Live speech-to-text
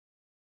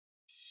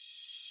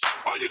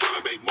Are you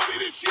gonna make money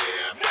this year?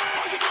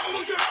 Are you gonna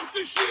lose your house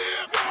this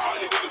year? Are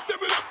you gonna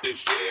step it up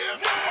this year?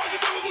 Are you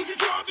gonna lose your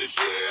job this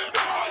year?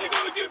 Are you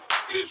gonna get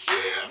this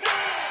year?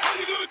 Are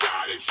you gonna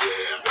die this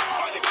year?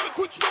 Are you gonna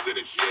quit smoking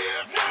this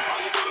year?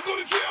 Are you gonna go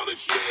to jail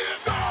this year?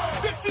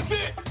 This is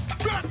it.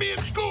 Batman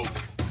Scoop,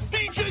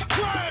 DJ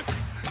Class,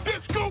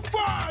 Disco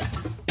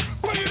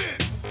 5. Bring it in.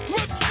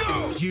 Let's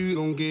go. You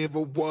don't give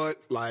a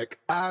what, like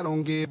I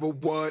don't give a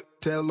what.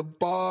 Tell the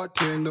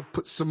bartender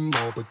put some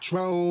more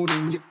Patron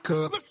in your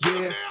cup.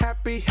 Yeah,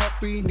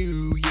 happy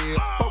new year.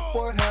 But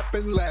what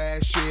happened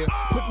last year?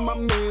 Put my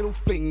middle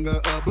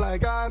finger up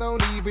like I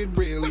don't even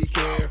really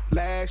care.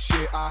 Last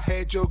year I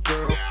had your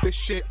girl.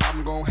 This year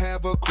I'm gonna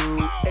have a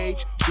crew.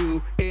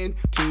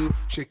 H2N2.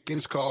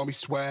 Chickens call me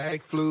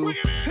swag flu.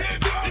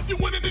 Hands up if you're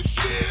winning this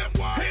year.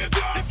 Hands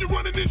up if you're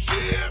running this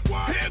year.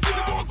 Hands up if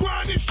you're gonna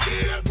grind this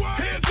year.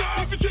 Hands up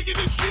if you're taking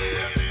this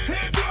year.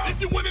 Hands up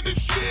if you're winning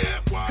this year.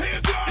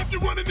 Hands up if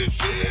you're running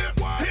this year.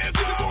 Hands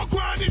up if you're gonna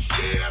grind this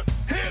year.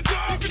 Hands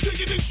up if you're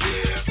taking this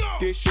year.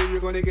 This year you're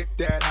gonna get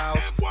that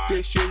house.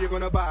 This year you're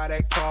gonna buy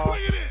that car.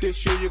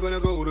 This year you're gonna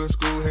go to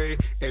school, hey,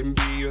 and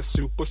be a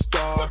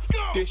superstar.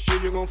 This year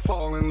you're gonna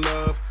fall in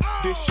love.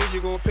 This year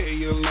you're gonna pay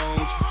your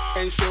loans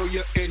and show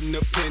you're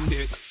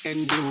independent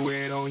and do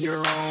it on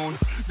your own.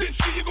 This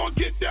year you're gonna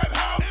get that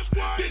house.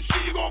 This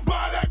year you're gonna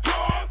buy that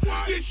car.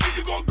 This year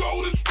you're gonna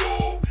go to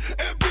school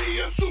and be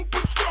a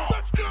superstar.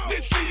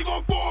 This year you're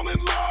gonna fall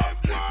in love.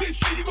 This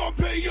year you're gonna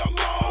pay your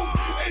loan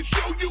and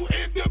show you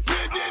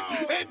independent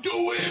and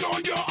do it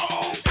on your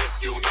own.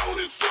 If you know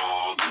this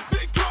song,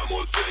 then come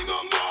on, sing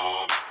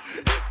along.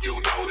 If you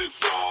know this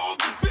song,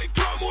 then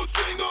come on,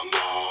 sing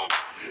along.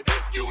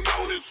 If you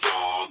know this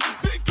song,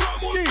 then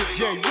come on,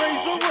 sing along. DJ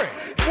Razor Ray,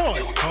 if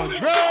you know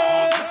this 100.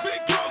 song, then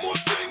come on,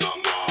 sing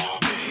along.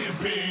 Bim,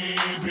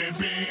 bim,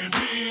 bim,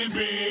 bim, bim,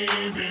 bim,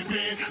 bim, bim,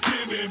 bim,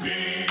 bim, bim,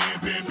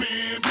 bim, bim,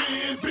 bim, bim, bim,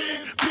 bim,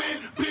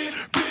 bim,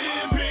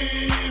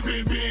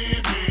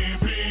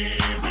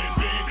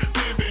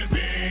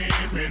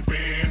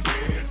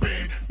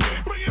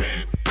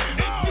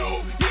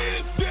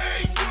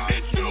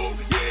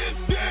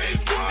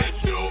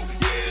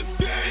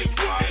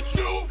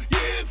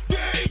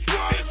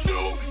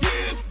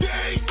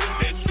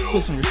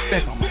 Put some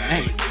respect on my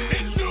name.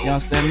 You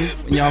understand me?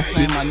 When y'all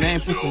saying my name,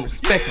 put some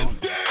respect on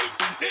it.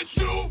 It's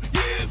New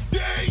Year's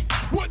Day.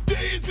 What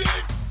day is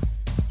it?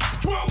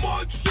 12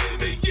 months in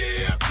the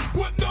year.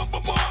 What number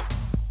month?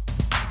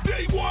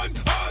 Day 1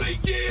 of the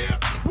year.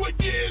 What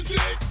year is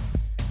it?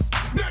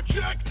 Now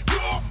check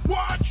your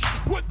watch.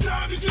 What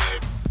time is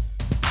it?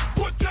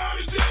 What time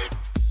is it?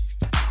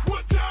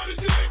 What time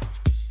is it?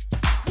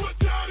 What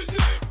time is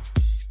it?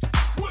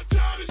 What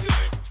time is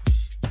it?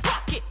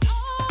 Rock it.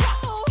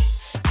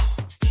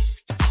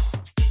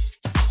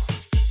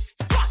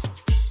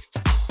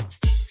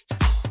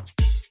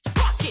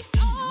 Rock it.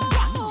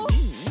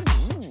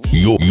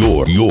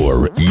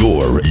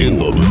 You're in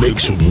the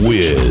mix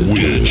with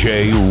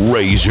DJ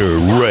Razor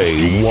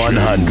Ray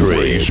 100.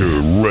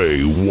 Razor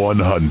Ray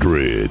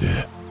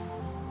 100.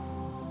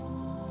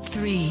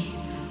 3,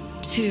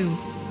 2,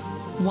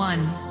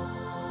 1.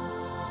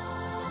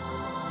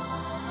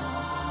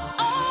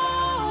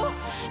 Oh,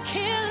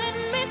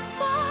 killing me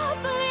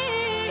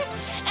softly,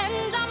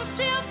 and I'm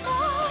still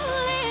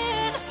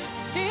falling.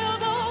 Still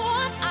the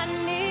one I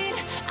need.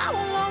 I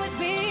will always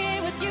be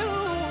with you.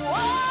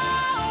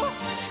 Oh,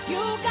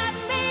 you got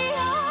me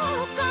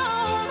hooked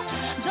on.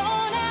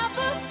 Don't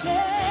ever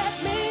let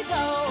me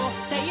go.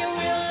 Say it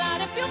real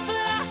loud if you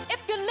fly.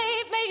 If you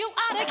leave me, you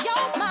out of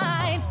your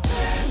mind.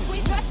 We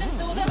dress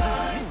into the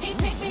he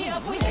picked me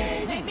up, we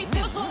made me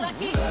feel so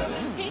lucky.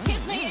 He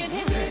kissed me in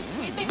his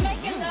we be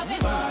making love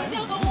it.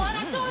 Still the one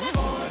I do this.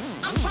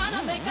 I'm trying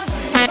to make us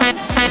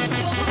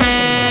still the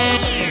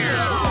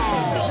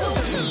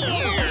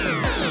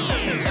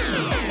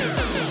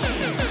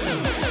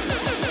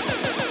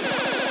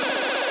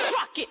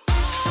rock it.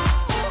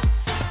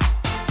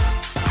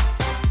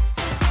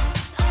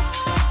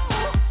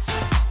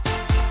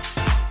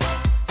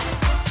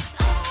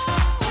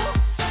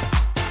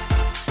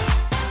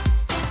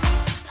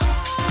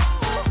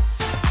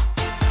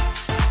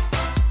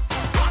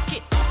 Rock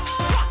it.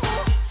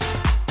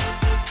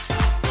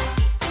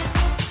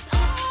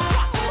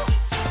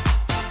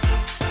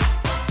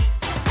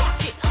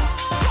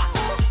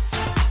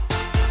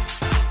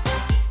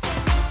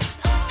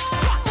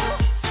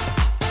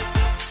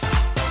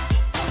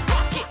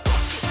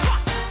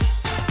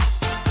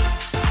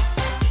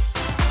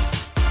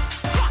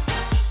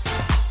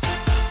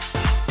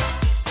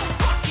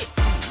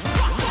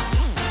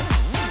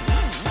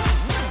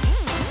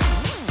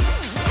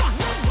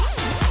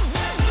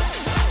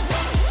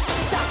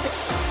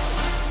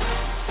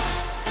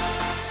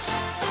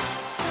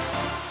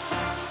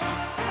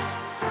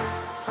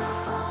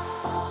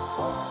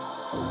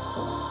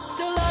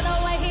 Still love the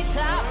way he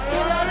talk,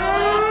 still love the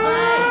way I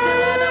sing, still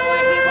love the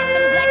way he rock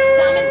them black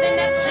diamonds in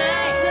that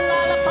chain. Still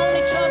all up on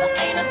each other,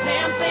 ain't a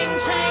damn thing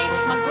changed.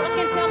 My girls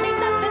can't tell me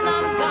nothing,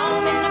 I'm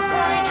gone in the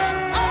brain.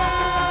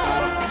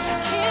 Oh,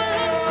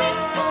 killing me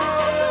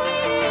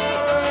softly,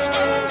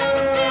 and I'm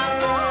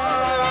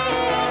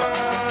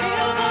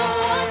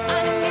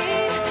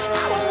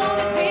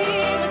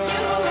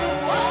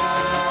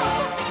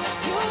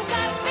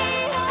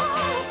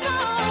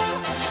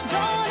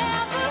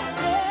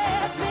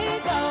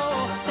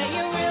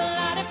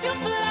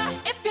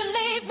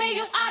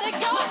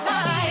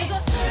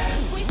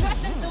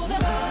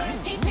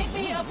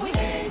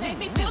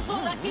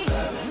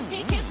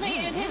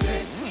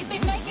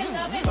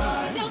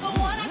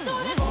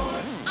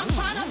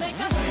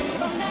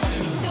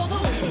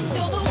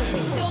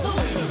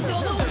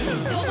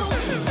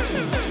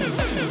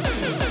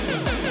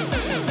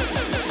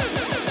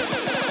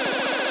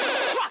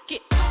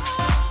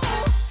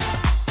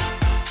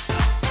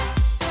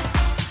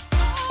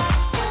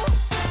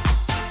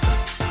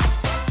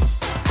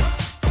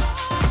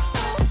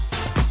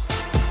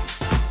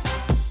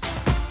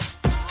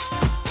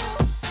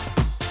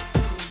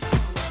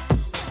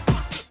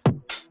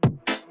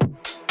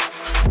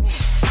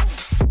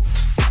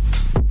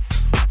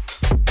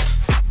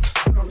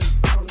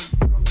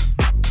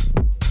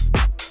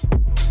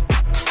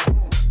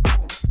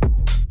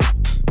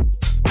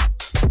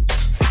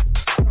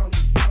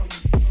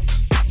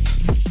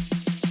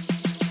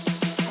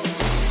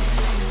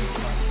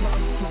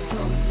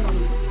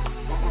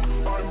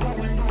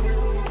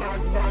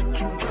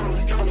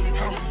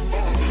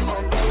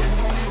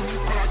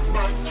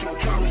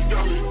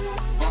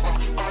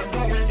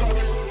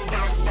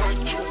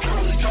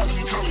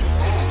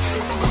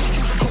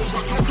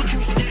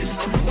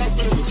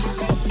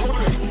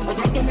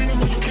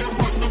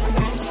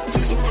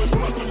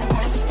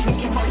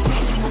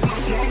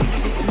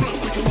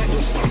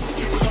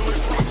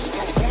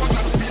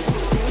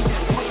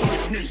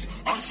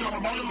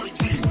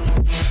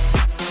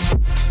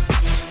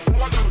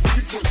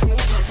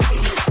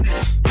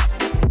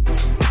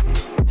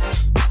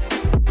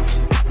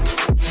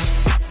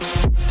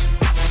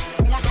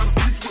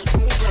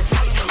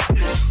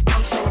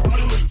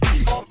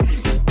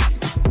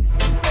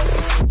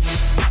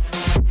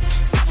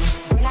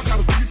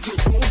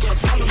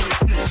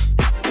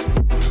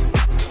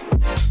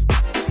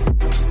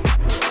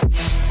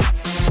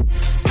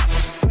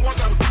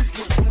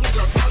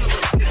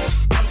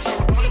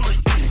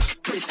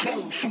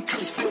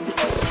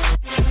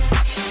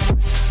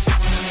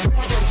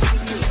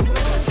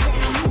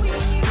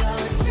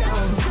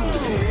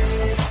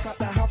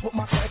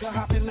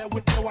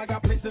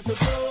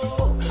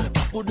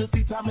able to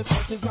see time as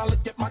precious. I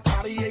look at my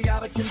Cartier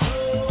out of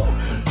control.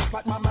 Just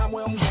like my mind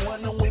where I'm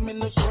going, the women,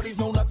 the shorties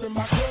know nothing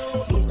but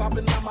clothes. No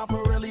stopping at my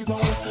Pirelli's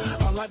on.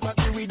 Unlike my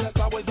theory, that's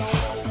always on.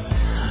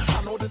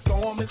 I know the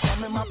storm is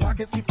coming, my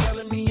pockets keep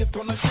telling me it's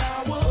gonna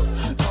shower.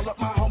 Call up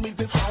my homies,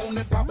 it's on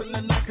and popping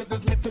the night, cause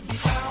it's meant to be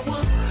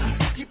ours.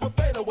 We keep a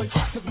fadeaway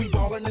shot, cause we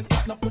ballin' this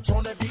platinum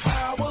Patron every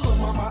hour. Look,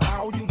 mama,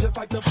 ow, you just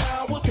like the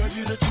flowers. Serve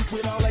you the truth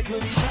with all that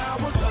goody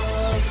powers.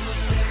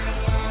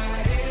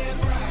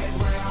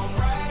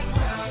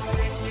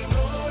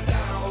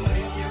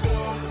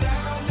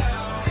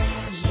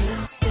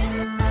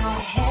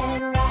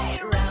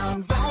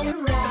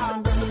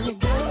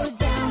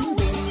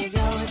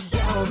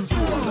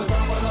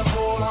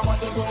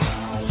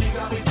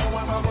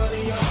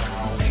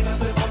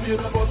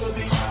 Beautiful to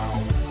be,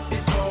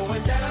 it's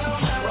going down.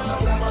 From the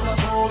top of the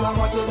pole, I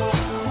watch her go.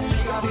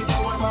 She got me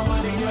throwing my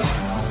money up.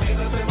 Ain't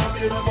nothing more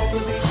beautiful to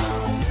be,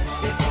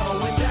 it's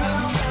going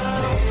down.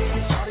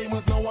 Hey, Charlie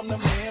must know I'm the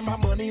man. My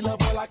money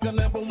lover like a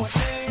number one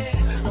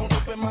fan. Don't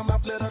open my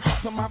mouth, let her talk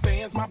to my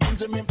fans. My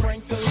Benjamin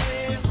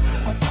Franklin's.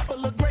 A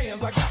couple of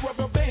grands, I got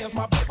rubber bands.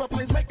 My paper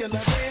planes making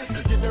a dance.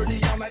 Get dirty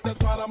all night, that's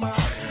part of my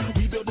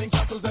rebuilding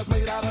castles that's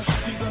made out of.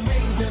 She's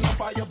amazing, I'm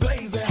fire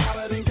blazing,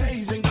 hotter than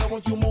Cajun. Girl,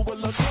 won't you move a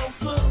little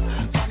closer?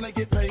 Time to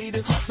get paid,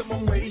 it's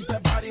maximum wage.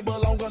 That body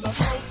belong on a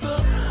poster.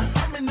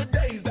 I'm in the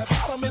days, that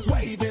bottom is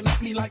waving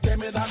at me like,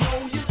 damn it, I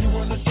know you. You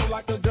on the show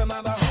like a gun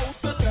out of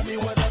holster. Tell me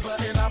whatever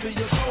and I'll be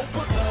your sofa.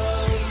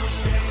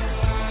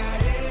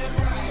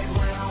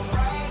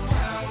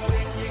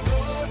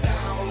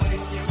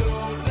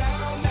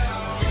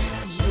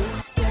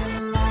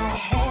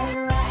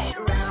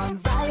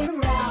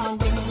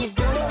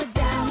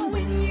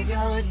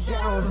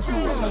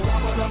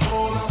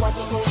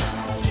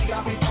 She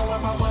got me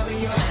throwing my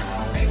money up.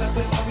 Ain't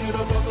nothing more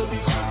beautiful to be.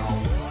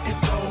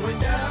 It's going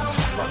down.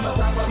 From the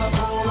top of the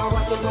pole, I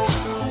watch her go.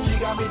 She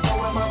got me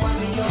throwing my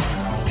money up.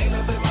 Ain't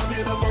nothing more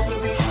beautiful to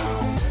be.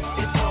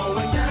 It's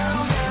going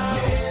down.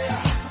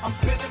 Yeah, I'm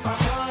spending my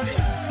money.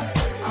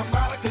 I'm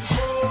out of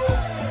control.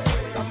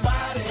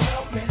 Somebody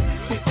help me.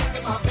 She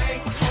taking my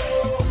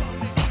bankroll.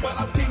 But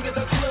I'm king of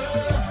the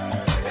club.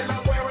 And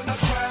I'm wearing a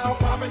crown.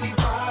 Popping these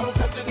bottles,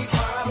 touching these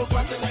bottles,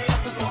 watching the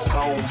asses go.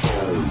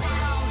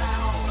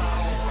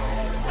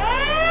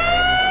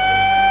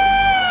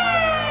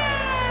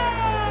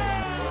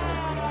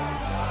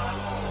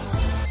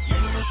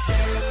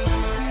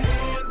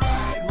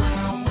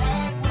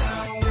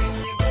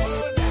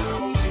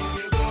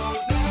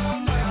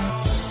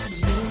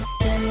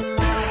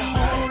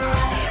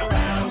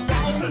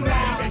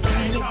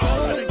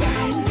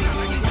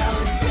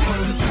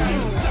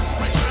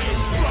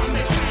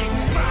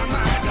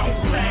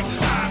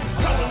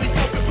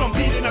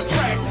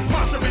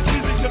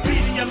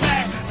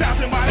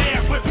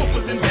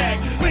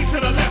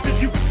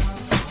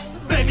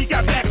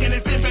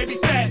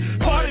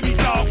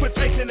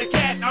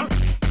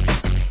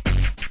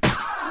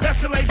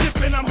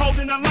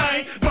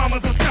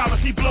 Mama's a scholar,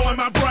 she blowing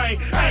my brain.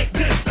 Ain't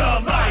this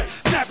the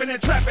life? Snapping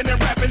and trapping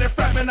and rapping and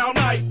frapping all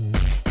night.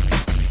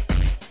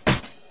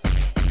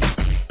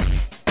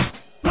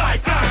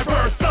 Like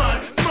Iver's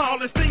son,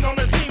 smallest thing on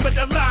the team, but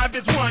the live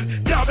is one.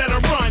 Y'all better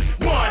run,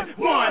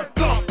 one,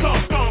 thump,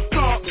 thump, thump,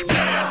 thump.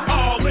 Yeah,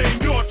 all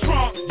in your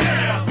trunk.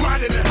 Yeah,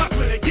 grinding and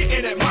hustling and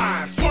getting it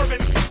mine,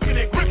 swerving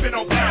and gripping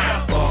on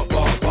pound.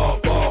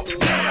 Ball.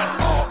 Yeah,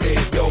 all in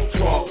your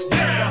trunk.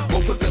 Yeah,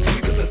 whoopers and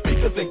tweeters and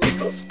speakers and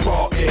kickers,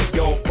 crawl in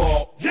your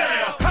ball.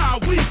 Yeah, how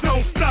we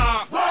don't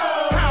stop,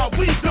 how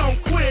we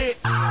don't quit.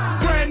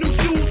 Brand new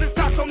shoes and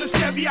socks on the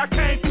Chevy. I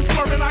came through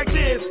swerving like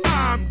this.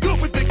 I'm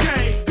good with the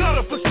game,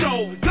 gutter for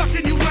show.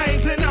 Ducking you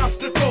lanes and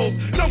obstacles.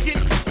 Don't get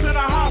to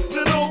the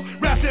hospital.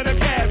 Wrapped in a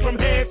cast from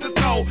head to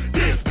toe.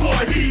 This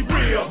boy, he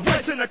real.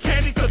 Racing the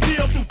candies a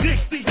deal through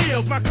Dixie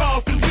Hills. My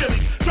cars through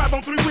Willie. Drive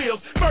on 3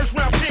 wheels. First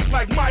round pick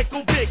like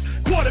Michael Vick.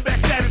 Quarterback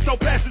status, no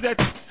passes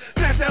that.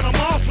 Santana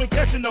Moss when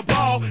catching the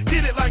ball.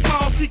 Did it like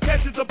Moss, she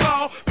catches the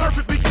ball.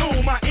 Perfectly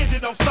cool, my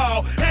engine don't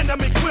stall. And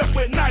I'm equipped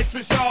with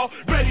nitrous, y'all.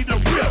 Ready to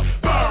rip,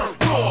 burn,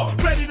 roar.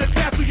 Ready to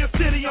tap through your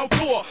city on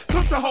tour.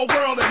 Took the whole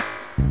world and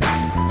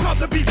cause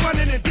to be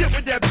running and dip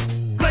with that.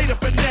 Later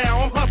for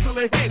now, I'm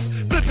hustling hits.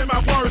 Flipping my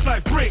words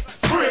like brick,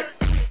 trick.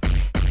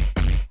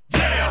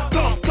 Yeah,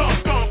 thump,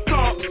 thump, thump,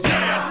 thump.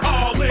 Yeah,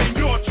 all in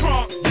your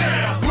trunk.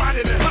 Yeah,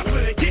 grinding and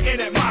hustling and getting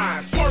it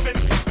mine. Swerving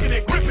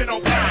and gripping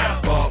on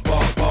pound.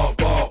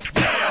 Ball.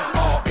 Yeah,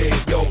 all in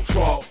your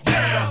trunk.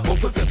 Yeah,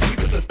 whoopers and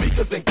tweeters and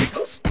speakers and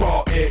kickers,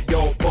 crawl in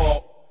your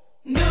ball.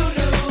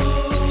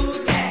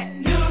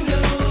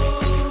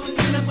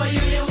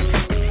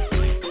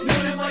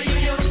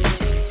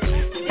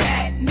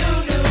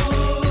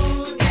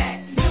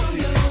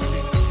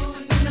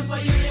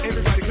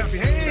 Everybody clap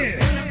your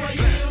hands.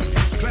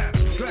 Clap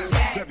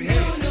your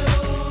hands.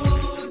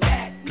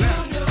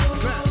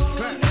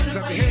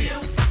 Clap your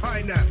hands. All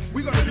right, now,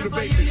 we're going to do the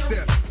basic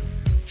step.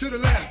 To the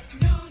left.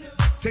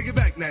 Take it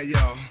back now,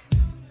 y'all.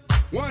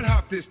 One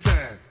hop this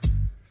time.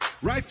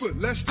 Right foot,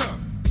 let's stomp.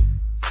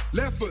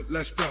 Left foot,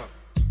 let's stomp.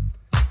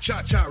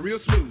 Cha-cha real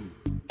smooth.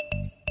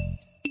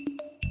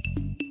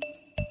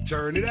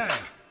 Turn it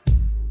out.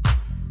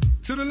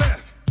 To the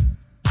left.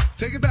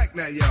 Take it back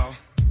now, y'all.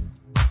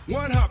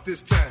 One hop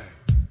this time.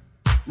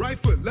 Right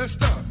foot, let's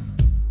stomp.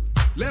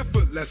 Left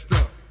foot, let's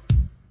stomp.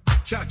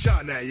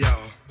 Cha-cha now,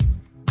 y'all.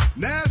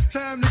 Now it's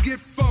time to get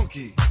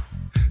funky.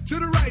 To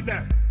the right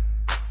now.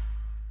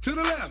 To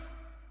the left.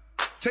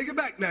 Take it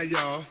back now,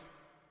 y'all.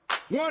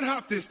 One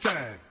hop this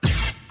time.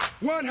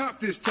 One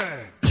hop this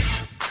time.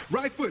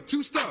 Right foot,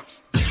 2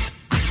 stumps.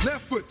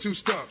 Left foot, 2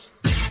 stumps.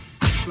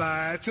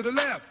 Slide to the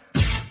left.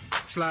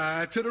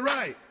 Slide to the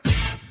right.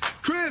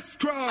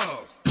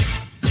 Crisscross.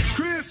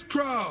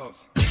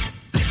 Crisscross.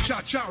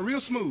 Cha-cha real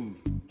smooth.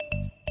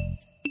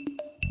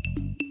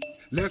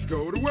 Let's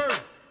go to work.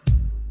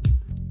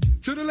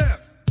 To the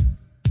left.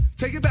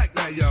 Take it back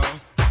now, y'all.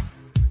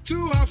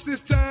 2 hops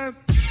this time.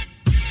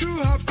 2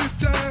 hops this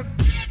time.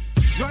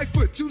 Right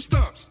foot, 2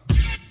 stumps.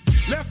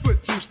 Left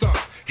foot, 2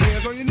 stumps.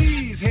 Hands on your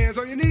knees, hands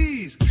on your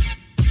knees.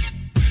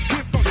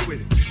 Get funky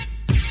with it.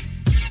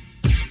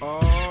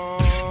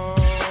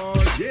 Oh,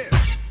 yeah.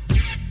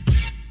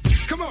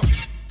 Come on.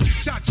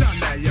 Cha-cha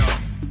now, y'all.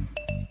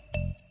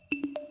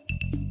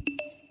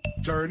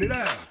 Turn it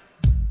out.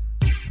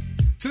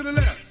 To the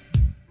left.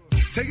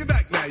 Take it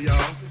back now,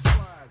 y'all.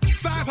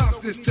 5 hops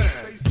this time.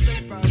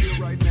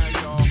 Right now,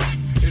 y'all.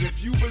 And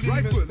if you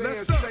believe in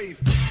staying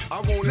safe, I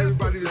want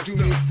everybody to do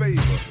me a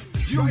favor.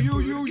 You,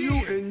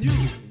 and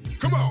you.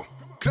 Come on,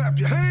 clap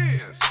your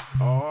hands.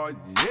 Oh,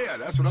 yeah,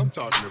 that's what I'm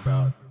talking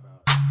about.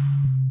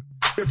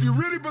 If you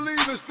really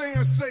believe in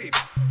staying safe,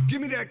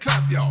 give me that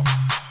clap, y'all.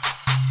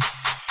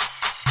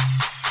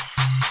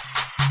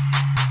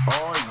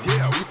 Oh,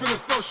 yeah, we finna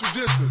social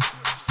distance.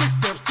 6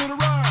 steps to the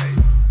right.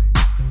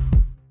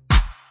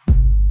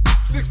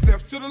 6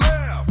 steps to the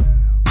left.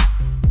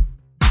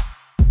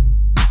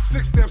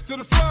 6 steps to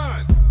the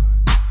front.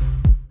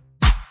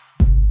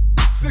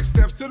 6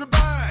 steps to the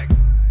back.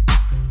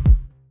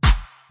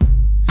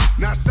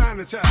 Now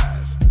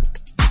sanitize.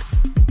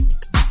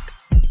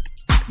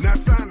 Now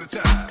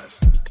sanitize.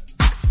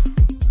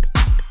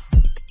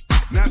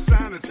 Now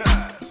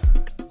sanitize.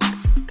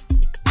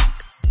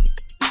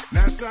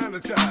 Now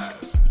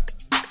sanitize.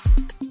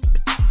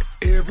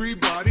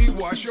 Everybody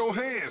wash your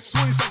hands.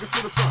 20 seconds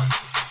to the front.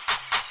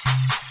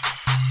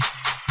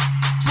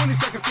 20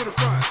 seconds to the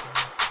front.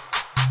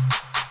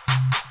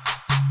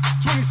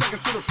 20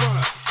 seconds to the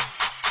front.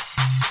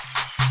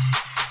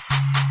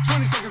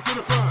 20 seconds to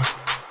the front.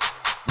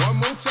 One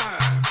more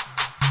time.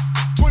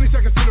 20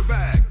 seconds to the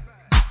back.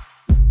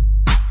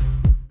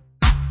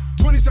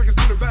 20 seconds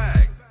to the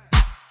back.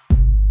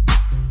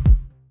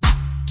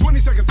 20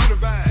 seconds to the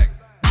back.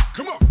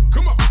 Come on,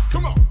 come on,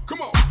 come on,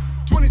 come on.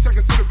 20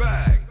 seconds to the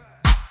back.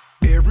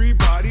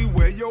 Everybody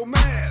wear your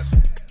mask.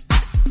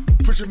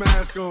 Put your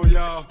mask on,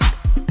 y'all.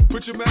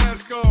 Put your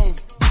mask on.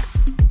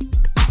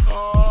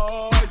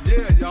 Oh,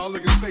 yeah, y'all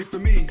looking safe to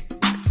me.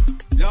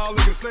 Y'all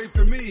looking safe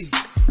to me.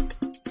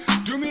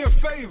 Do me a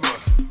favor.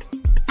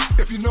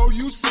 If you know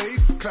you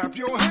safe, clap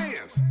your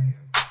hands.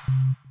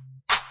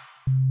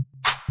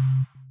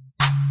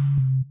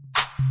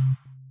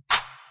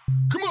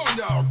 Come on,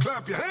 y'all,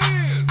 clap your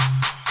hands.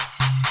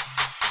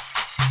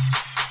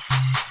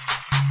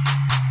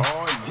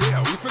 Oh, yeah,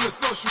 we finna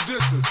social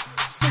distance.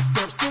 6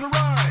 steps to the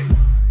right.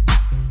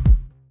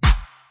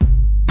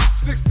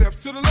 6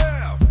 steps to the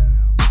left.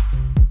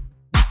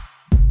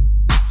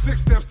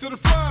 6 steps to the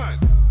front.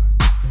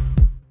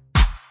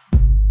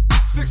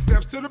 6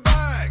 steps to the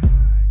back.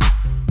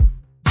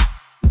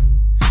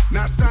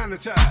 Now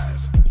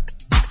sanitize.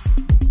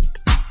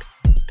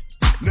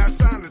 Now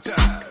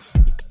sanitize.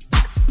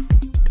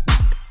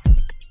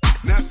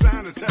 Now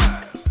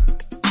sanitize.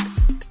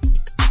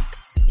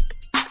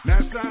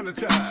 Now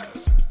sanitize.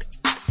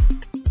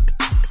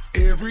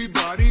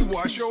 Everybody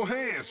wash your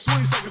hands.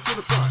 20 seconds to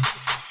the front.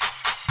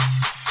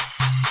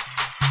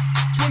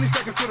 20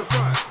 seconds to the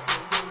front.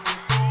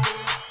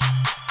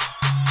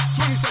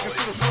 20 seconds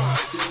to the front.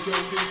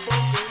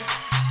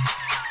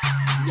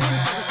 20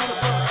 seconds to the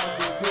front.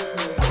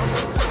 One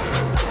more time.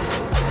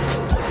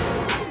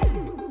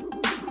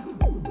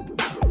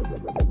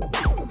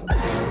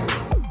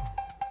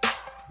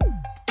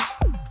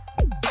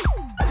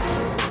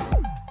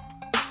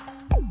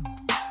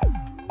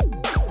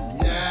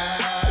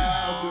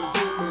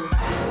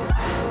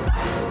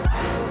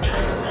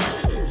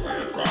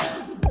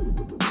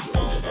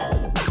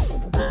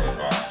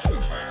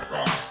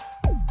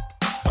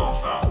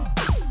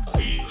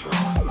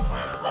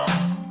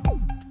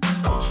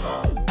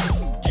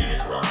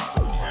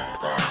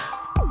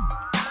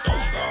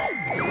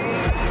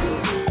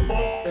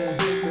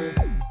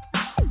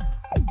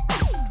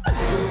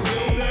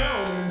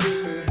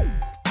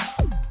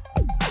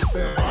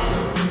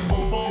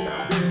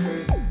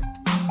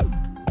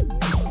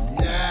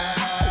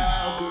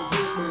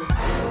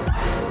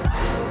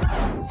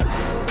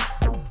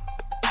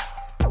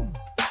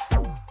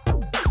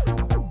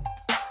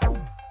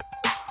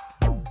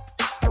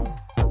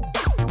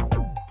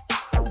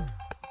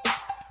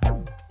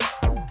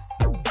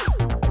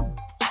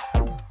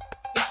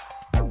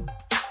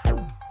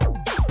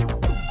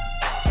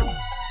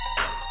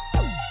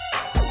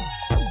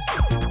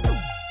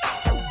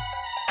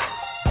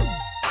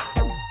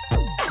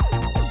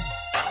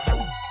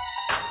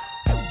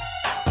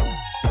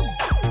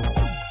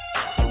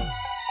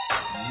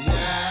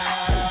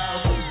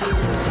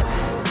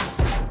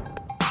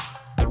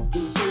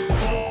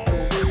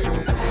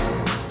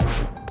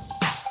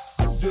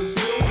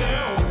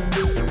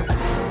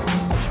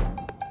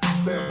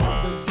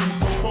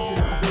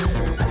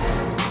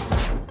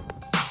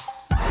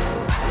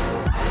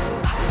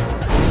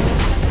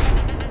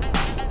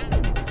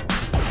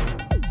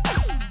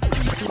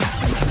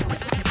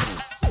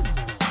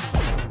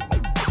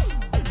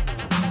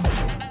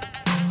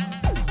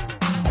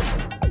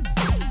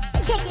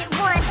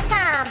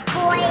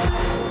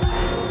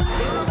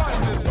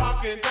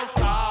 rocking, don't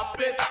stop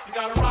it. You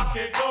gotta rock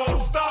it, don't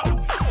stop.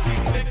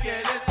 Keep ticking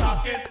and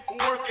talking,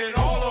 working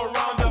all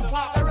around the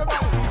clock.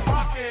 Everybody keep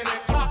rocking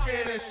and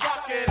clocking and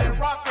shocking and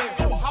rocking.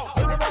 Go house.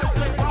 Everybody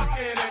say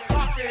rocking and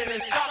clocking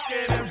and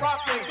shocking and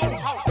rocking. Go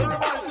house.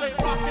 Everybody say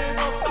rocking,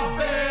 don't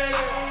stop it.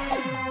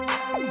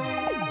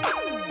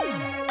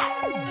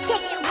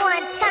 Kick it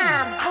one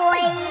time,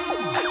 boy.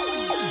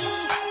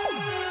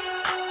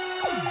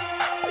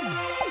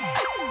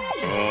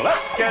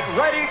 Let's get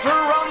ready to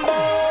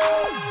rumble.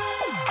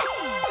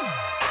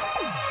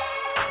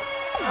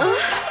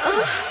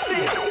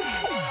 Baby.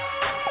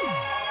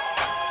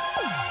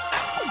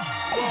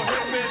 Well,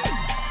 hit me.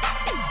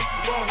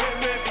 Well, hit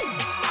me.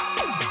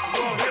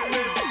 Well, hit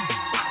me.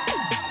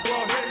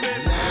 Well, hit me.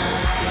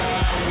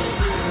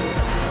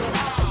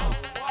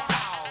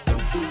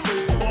 This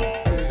is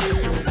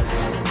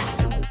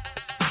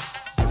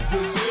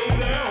just sit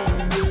down.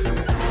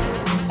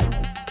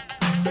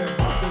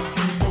 I can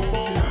see so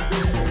far.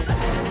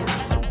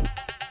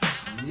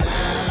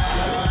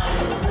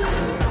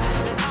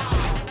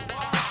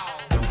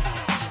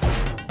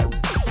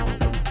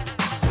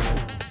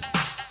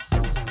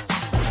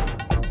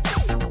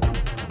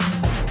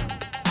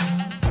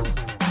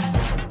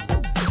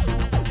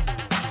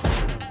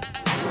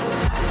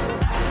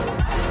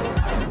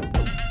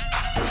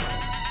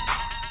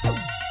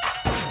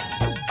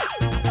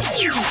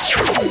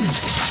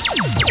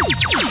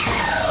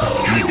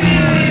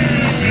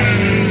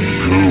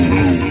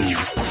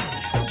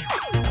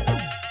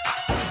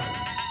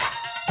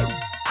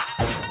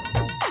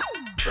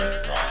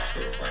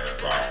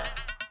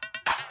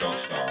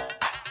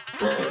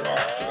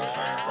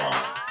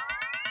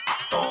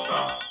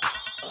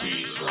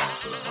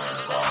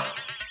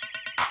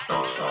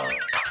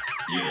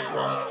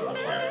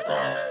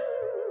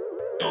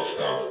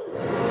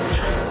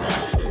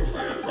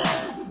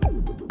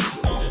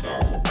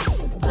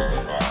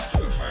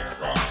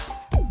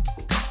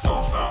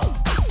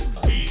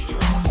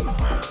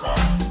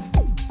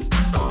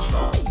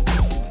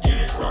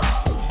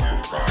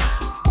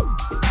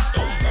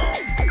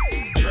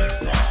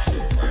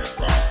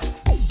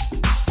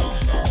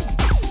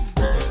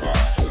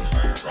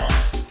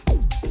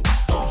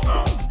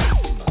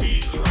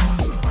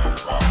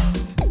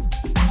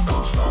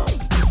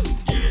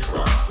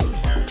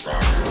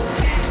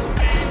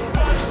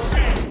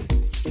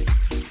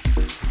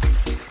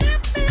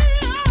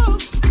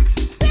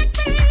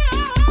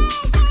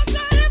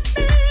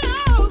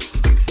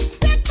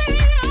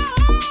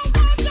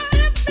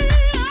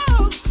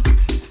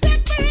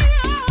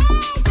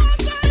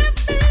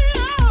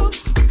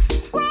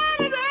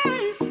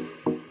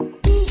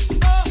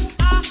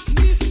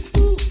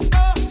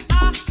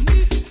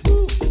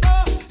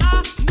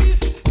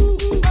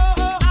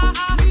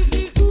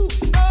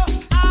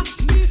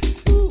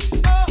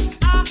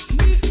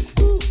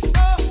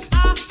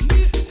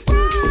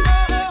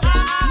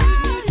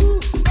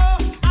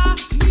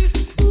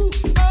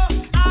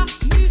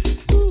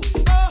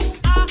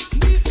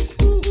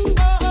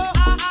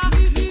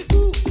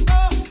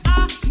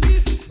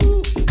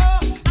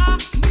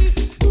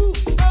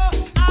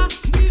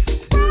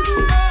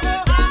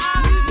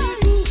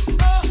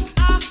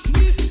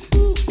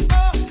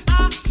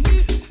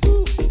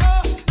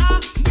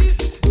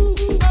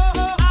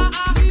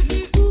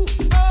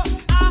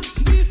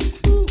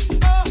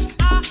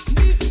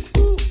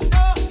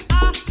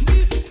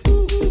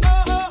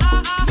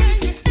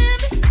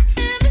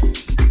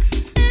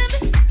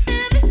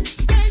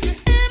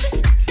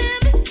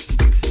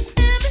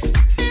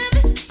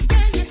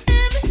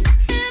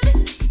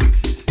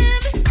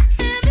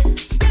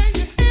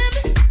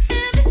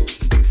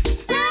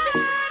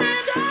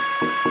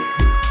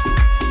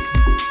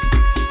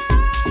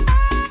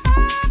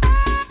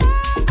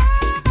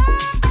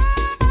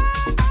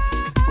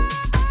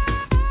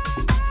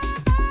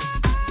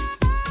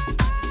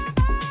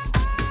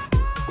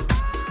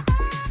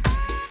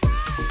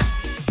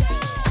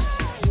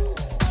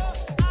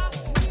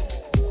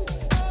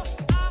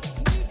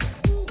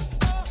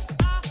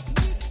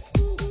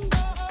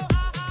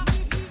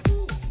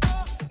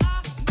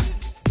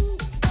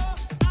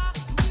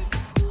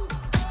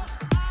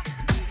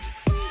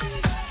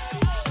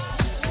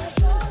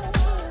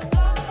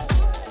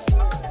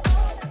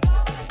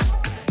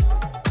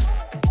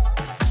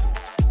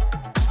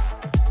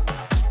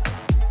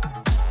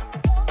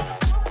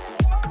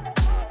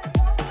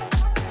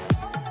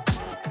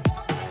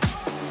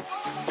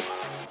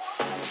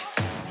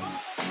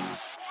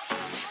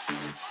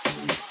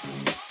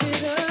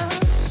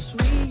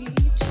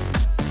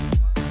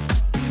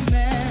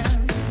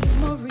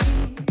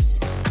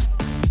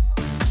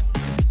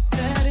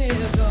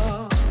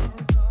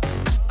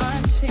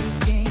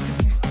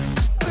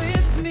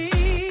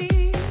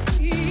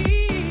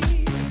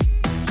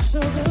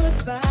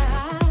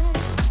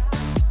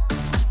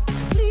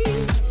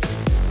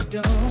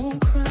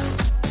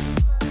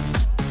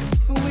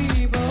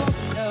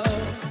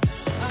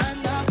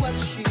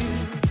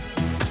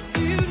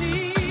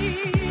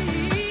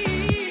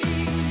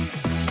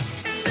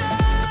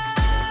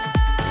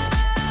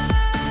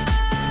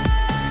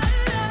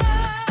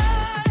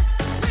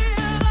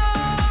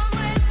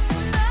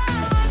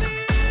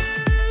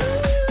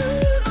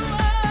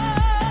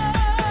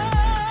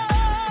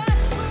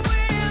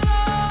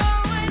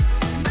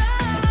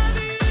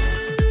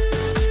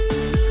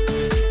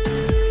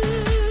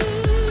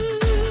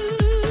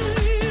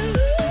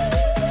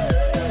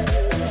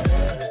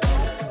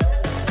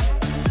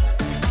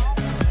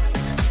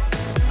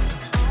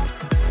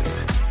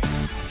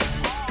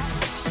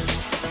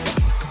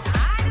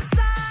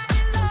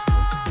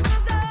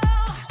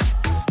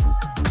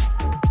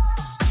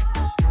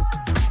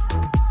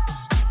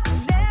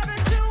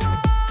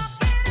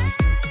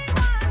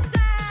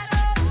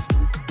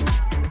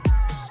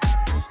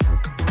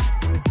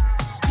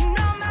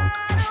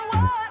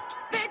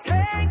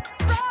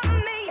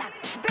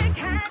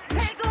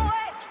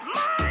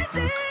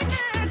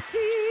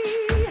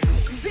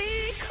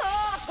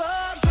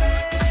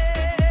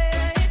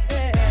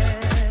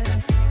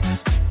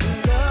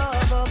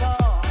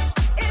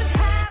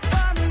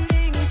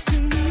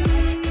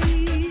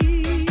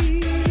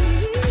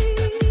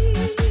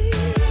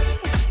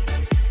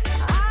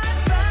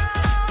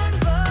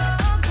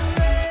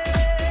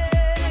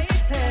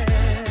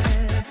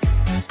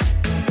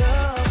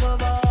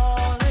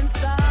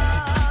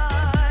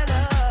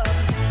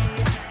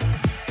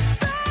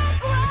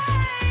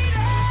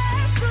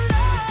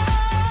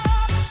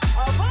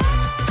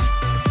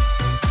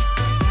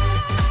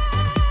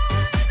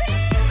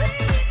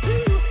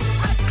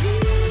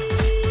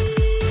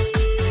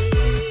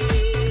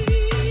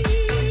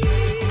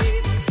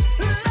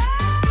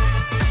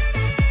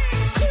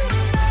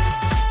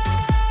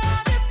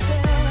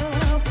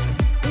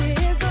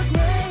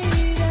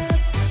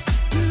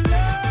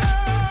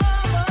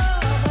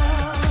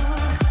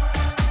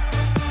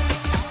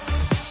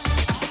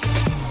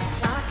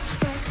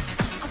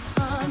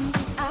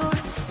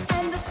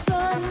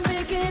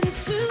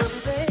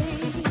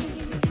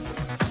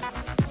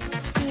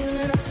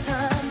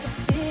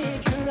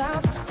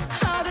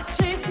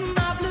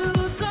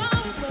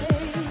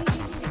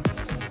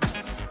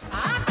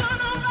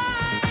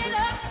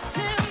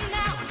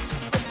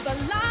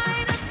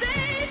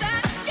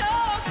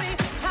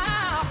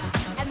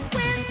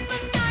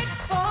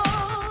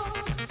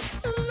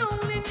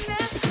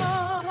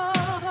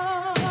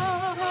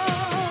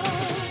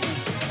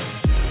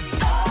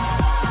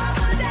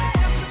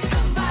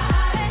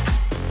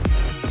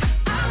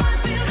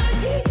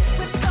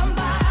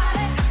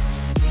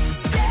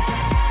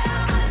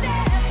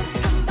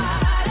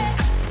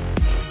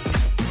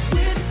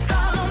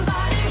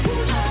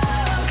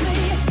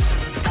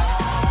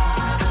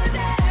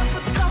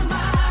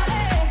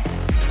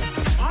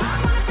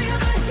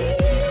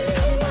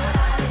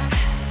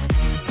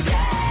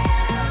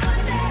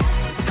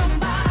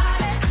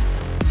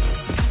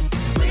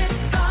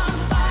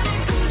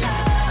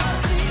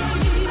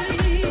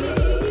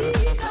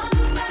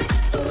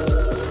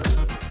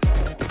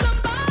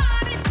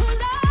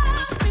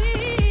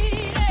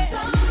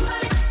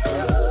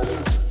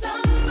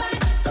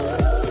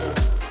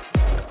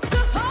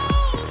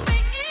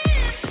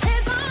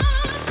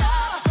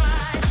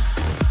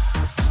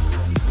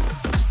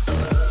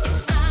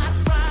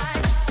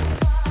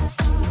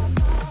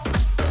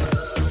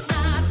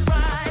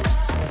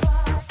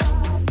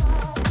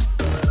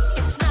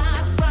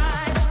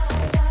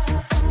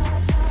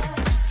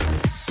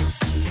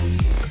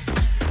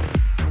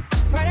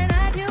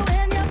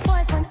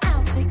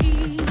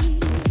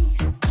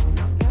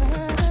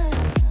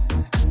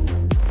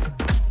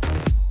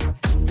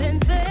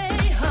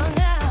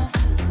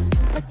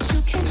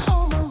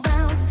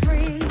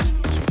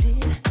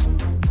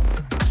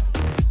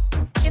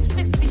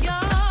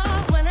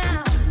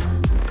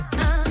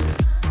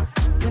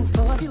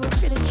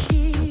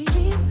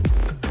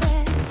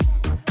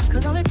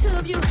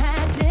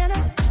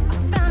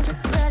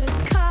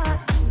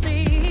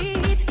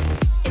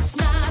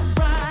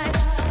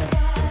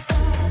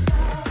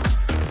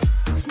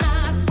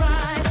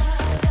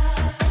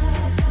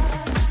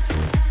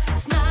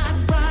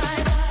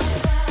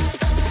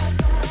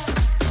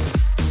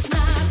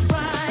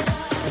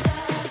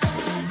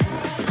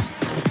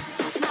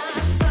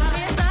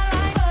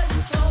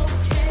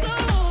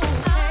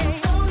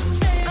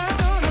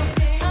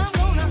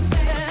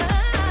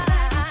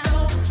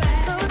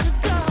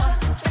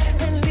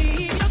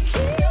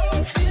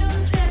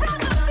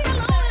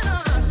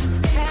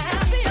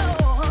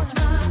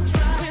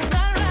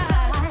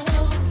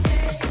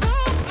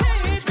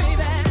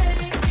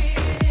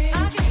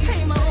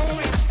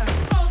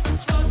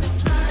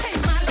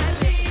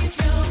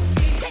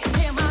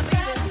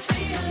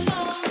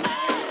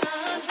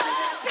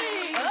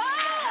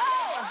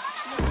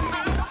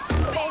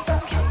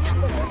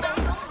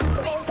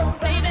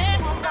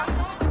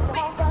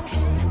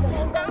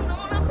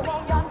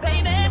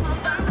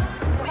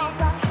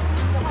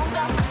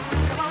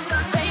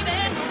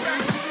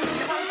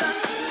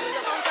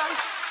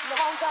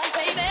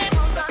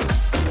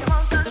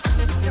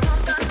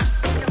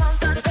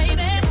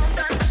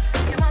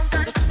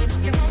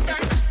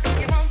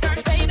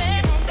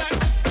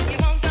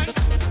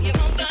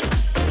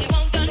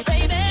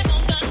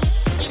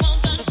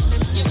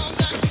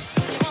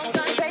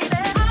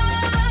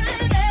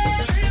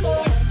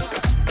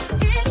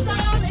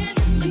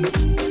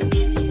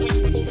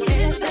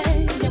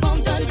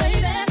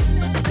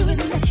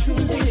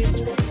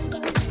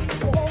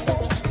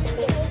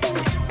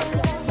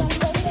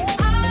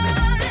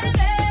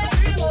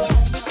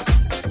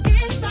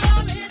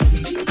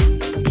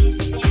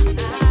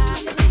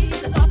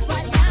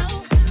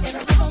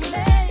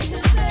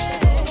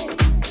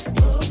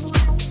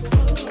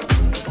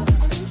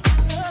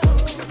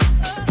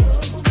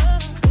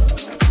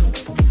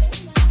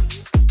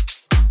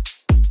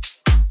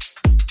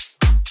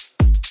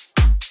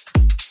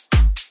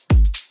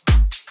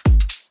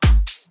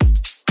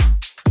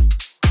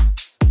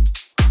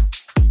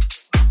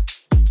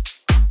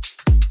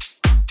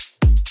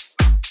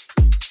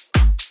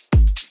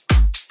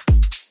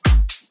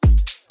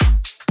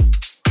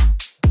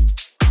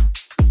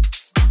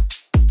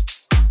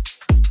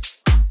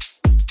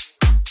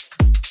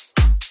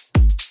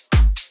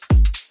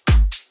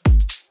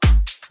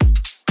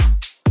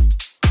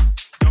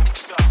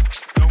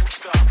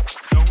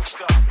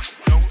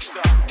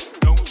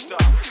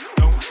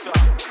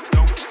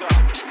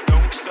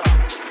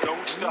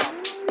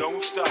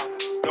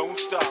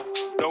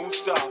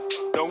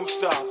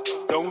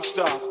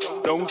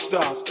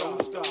 stop.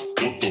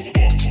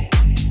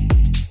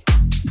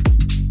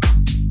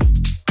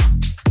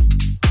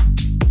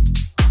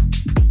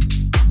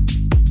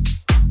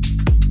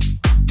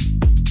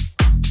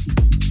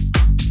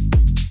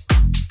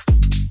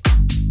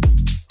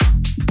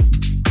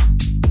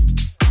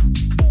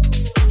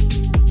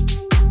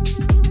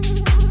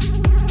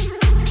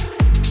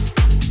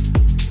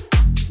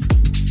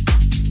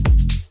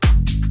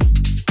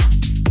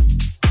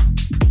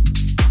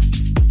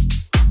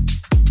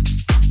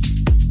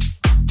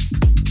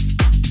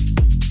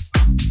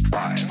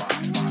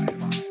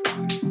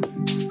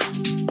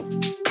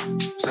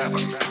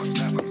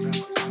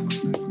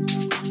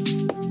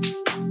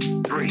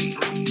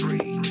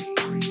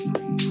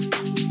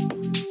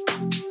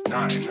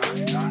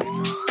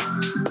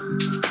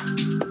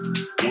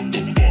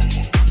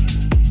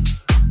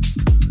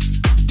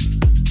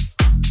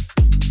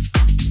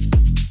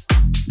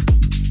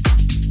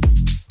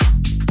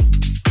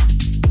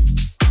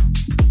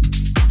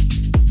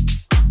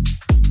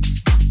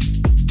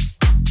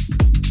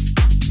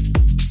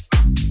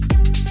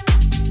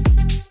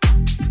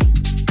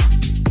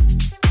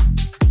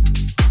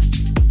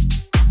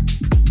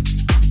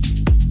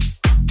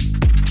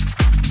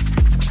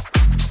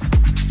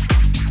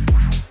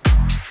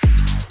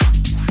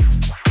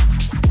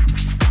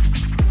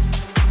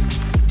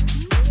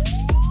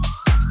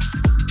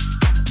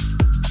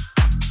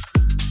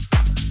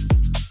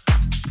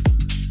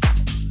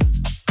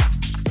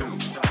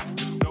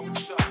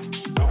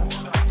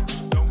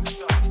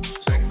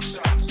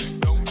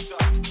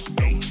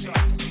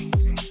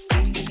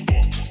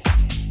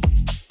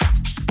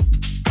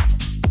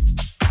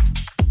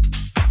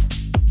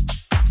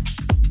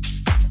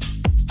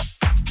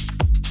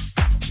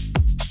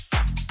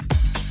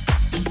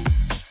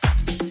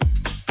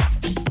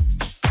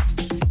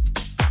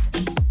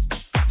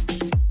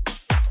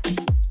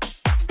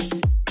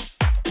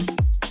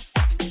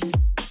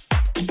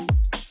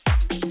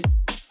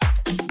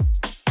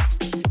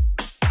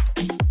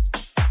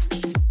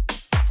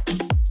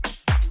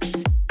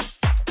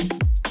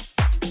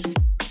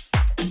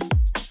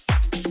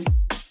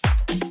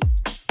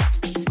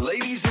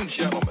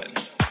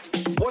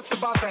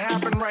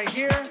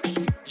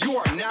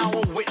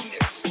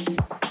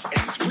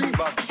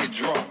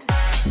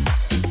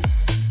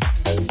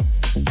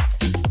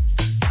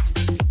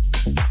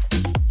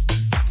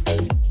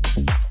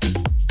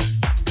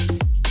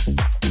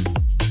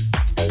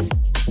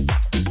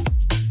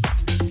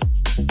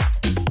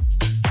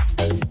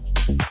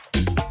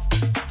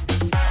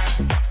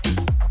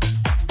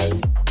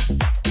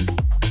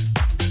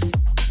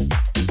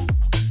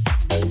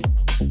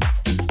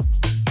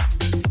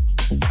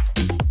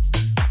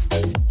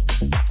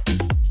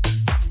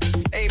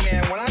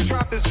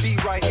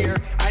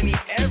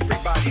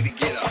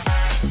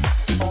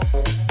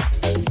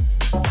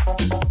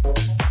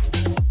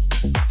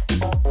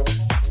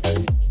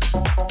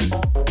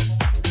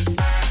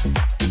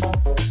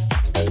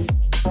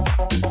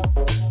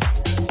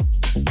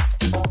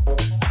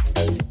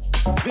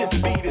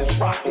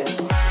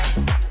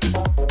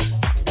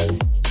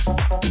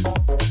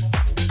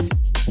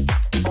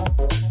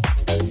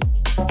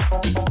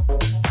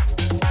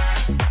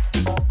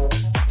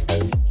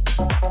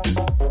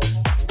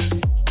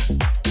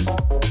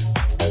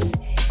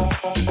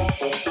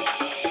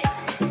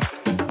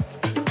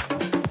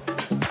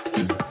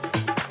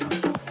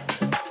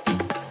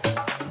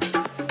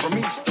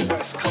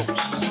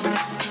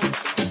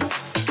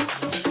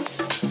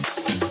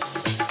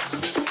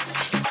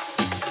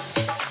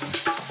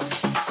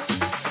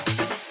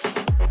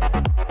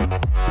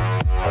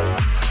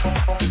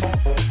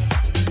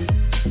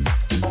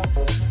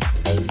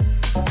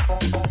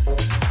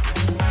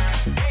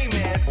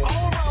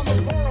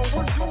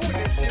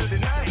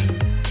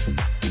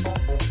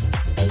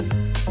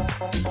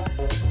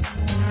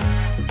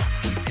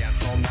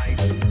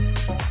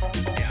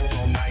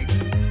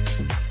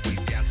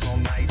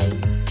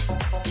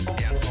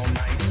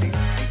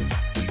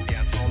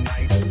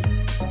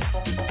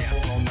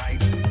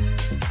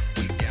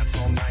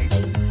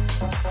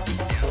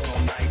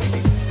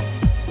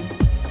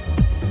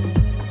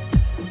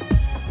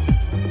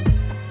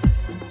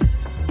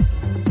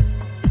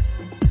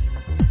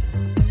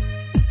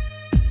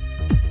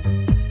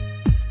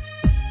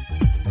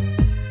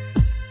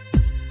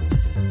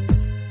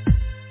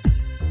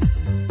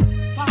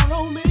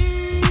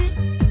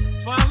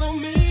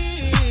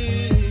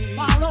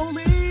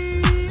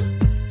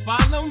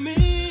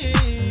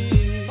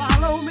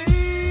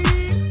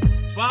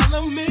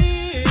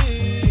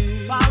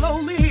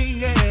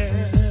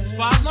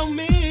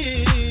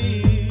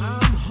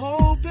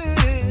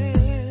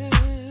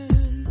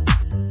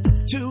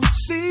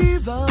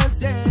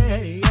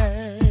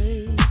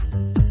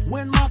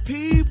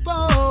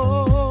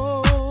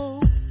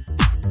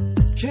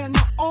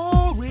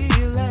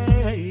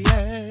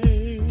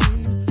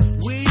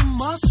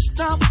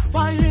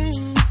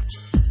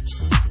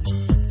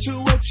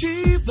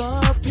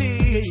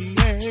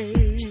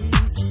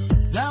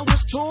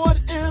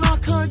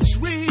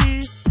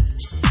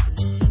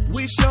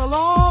 shall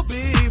all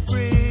be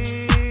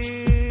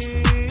free.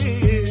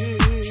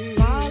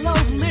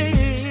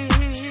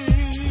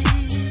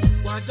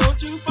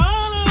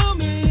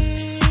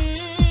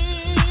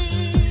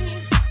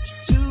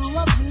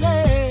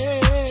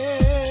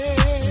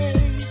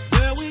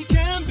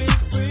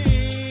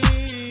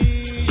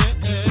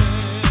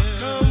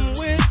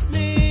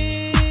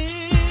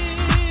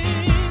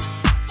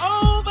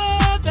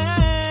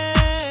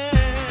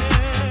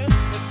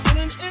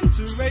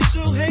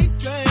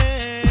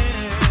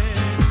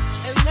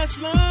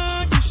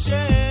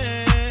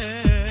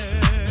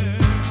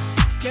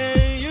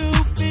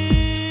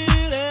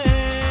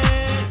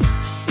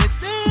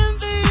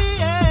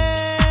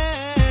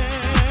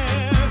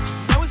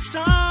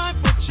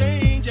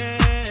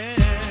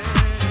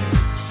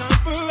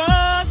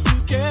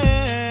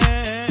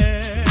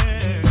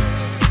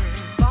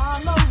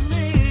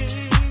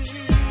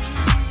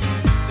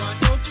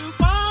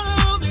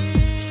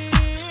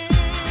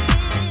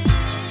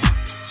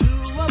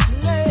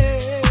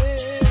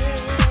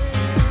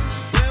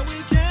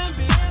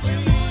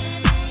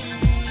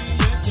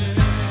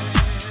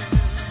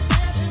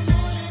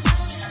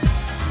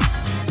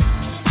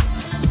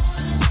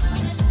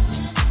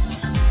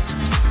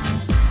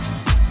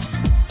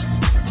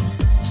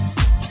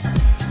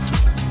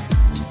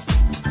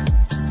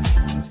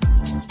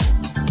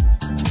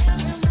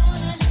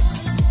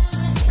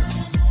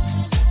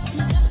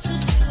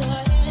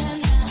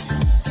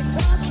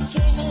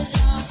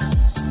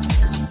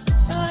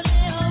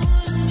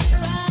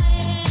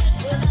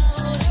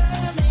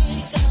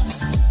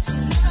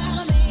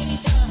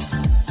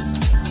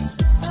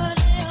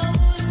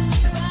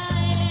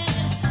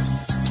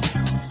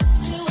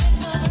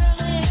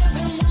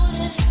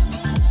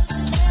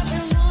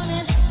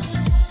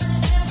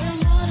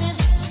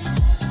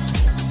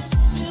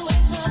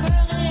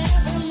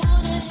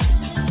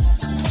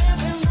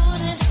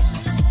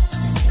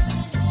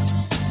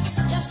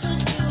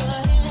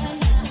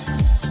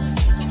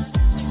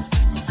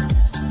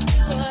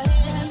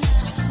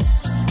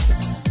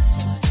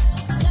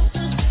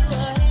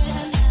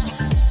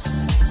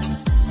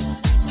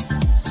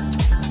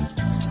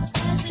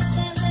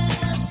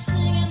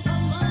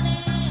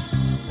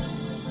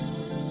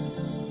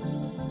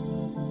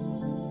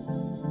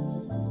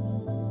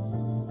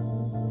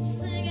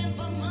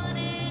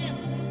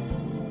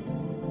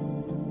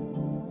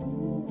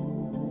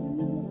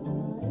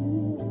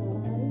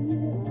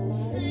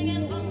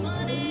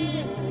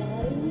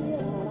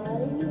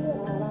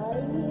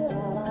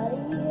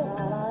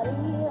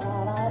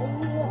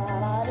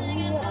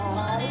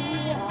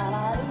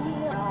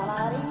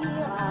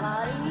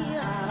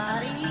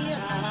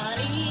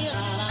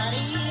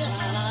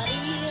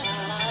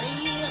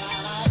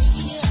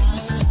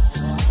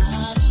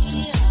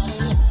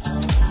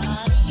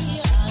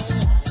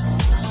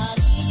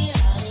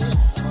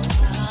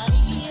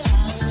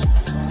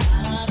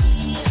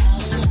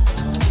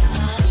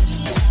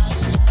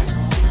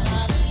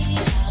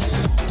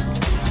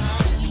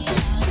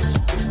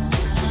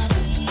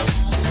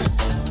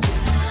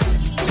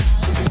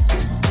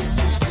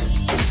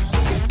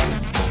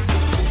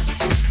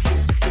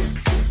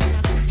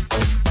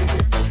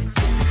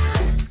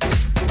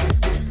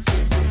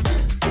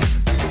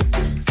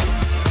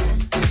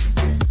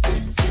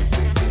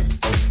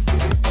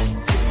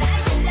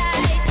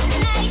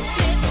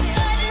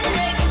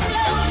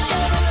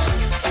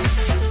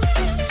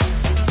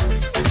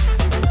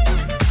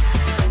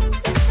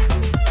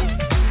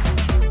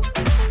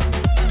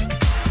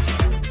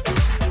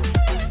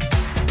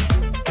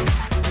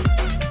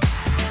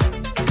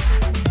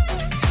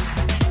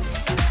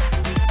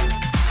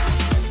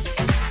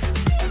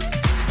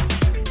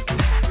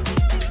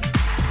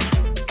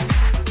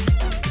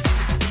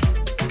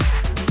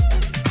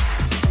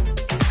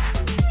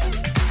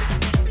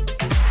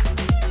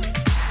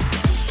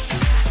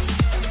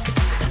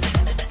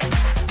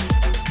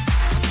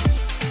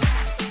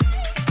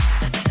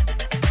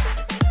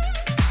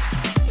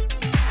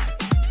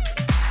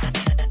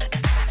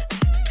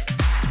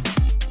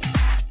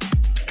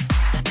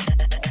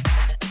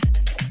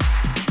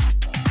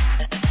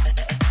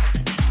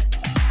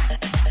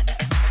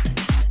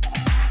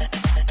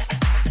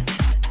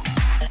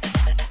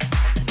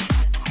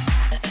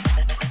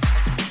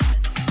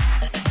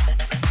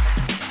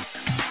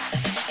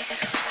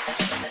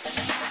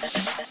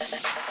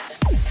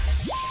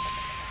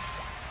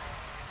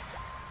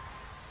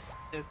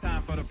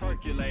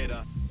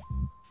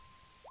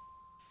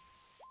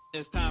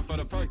 It's time for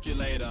the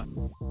percolator.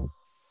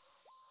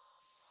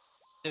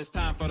 It's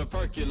time for the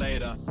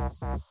percolator.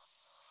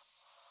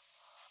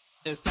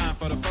 It's time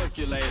for the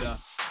percolator.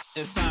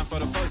 It's time for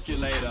the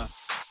percolator.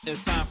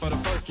 It's time for the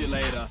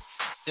percolator.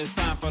 It's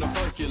time for the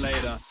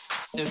percolator.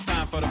 It's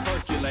time for the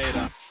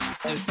percolator.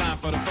 It's time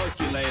for the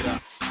percolator.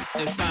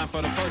 It's time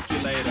for the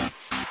percolator.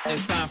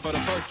 It's time for the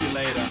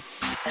percolator.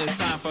 It's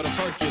time for the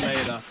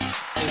percolator.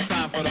 It's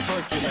time for the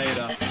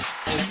percolator.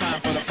 It's time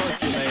for the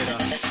percolator.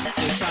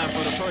 It's time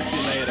for the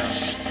percolator.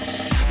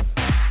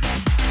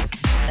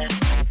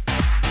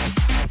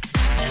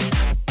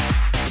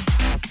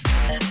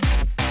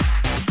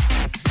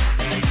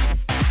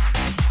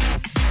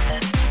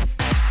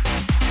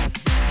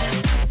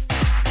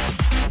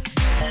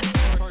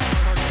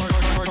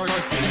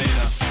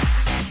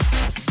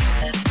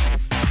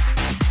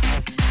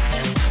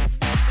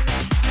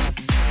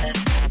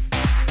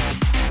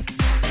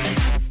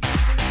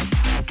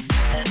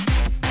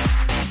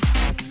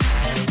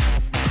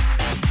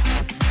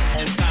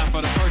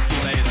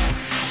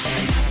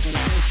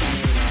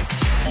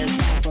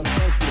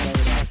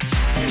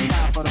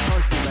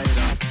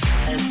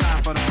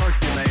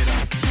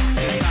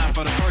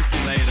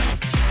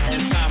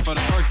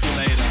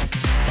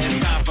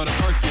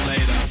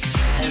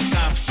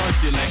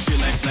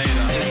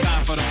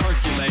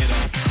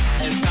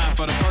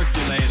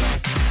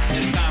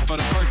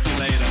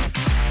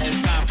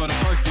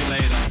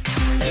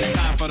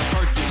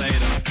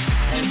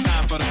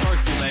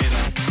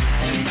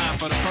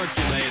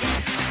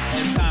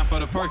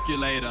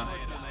 Percolator.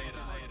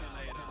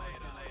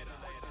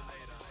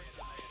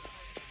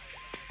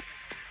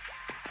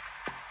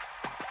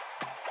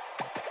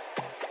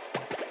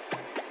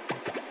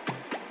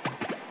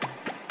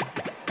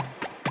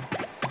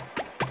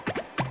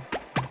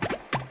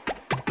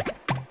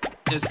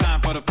 It's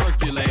time for the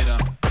percolator.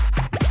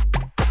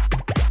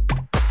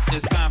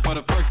 It's time for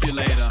the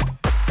percolator.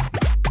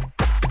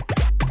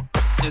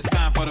 It's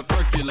time for the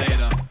percolator.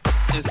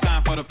 It's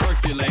time for the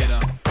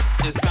percolator. It's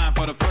time for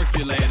the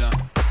percolator.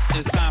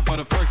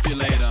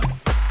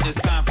 It's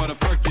time for the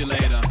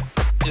percolator.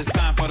 It's time for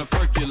the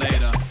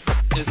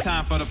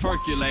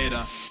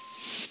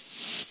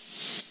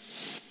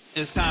percolator.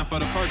 It's time for the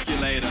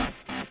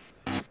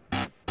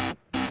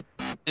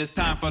percolator. It's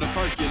time for the percolator. It's time for the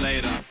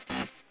percolator.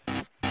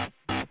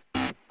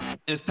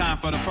 It's time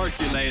for the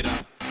percolator.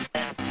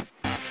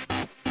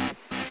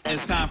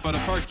 It's time for the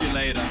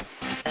percolator.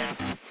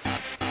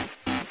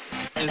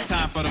 It's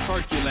time for the percolator. It's time for the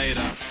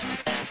percolator.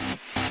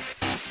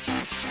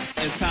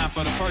 It's time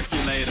for the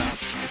percolator.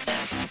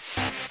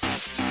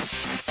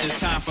 It's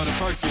time for the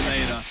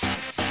percolator.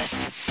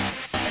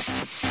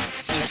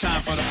 It's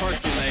time for the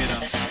percolator.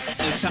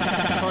 It's time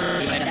for the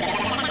percolator.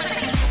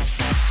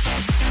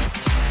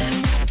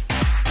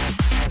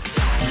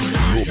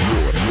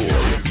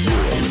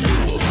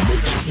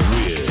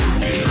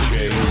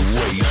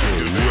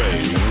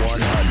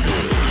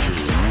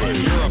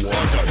 You're a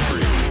fucked up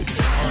breed.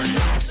 Party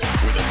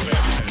with the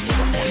best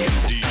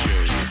motherfucking DJ.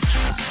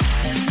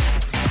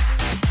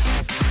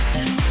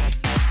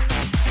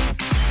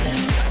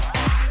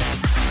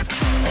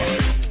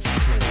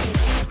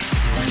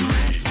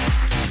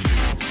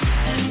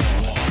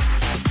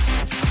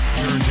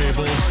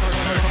 Turntables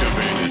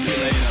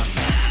activated.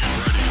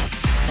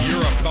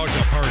 You're about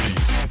to party.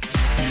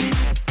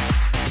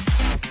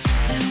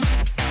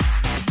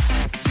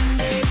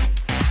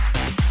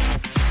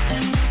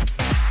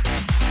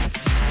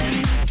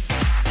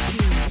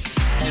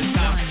 It's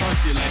time to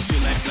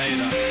percolate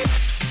later.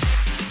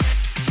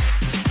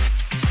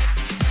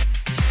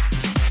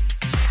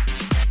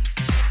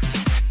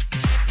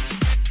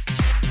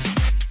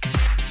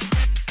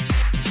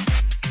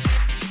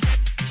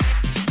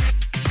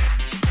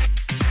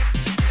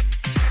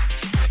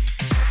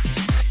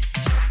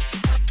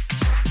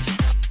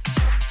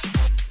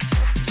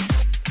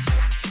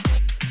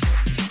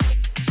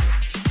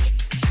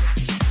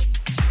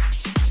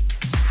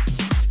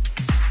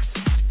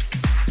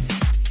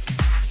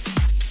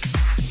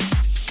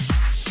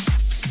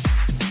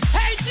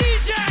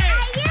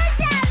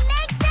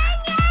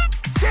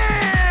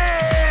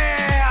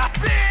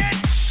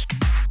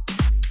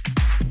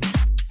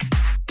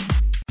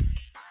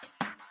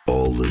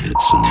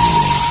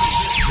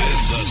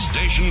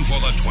 For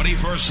the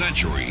 21st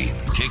century,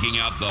 kicking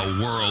out the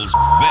world's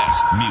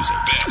best music.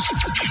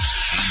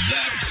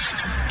 That's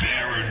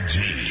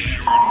guaranteed.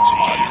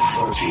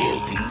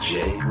 Virtual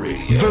DJ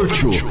Radio.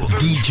 Virtual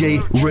DJ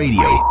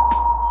Radio.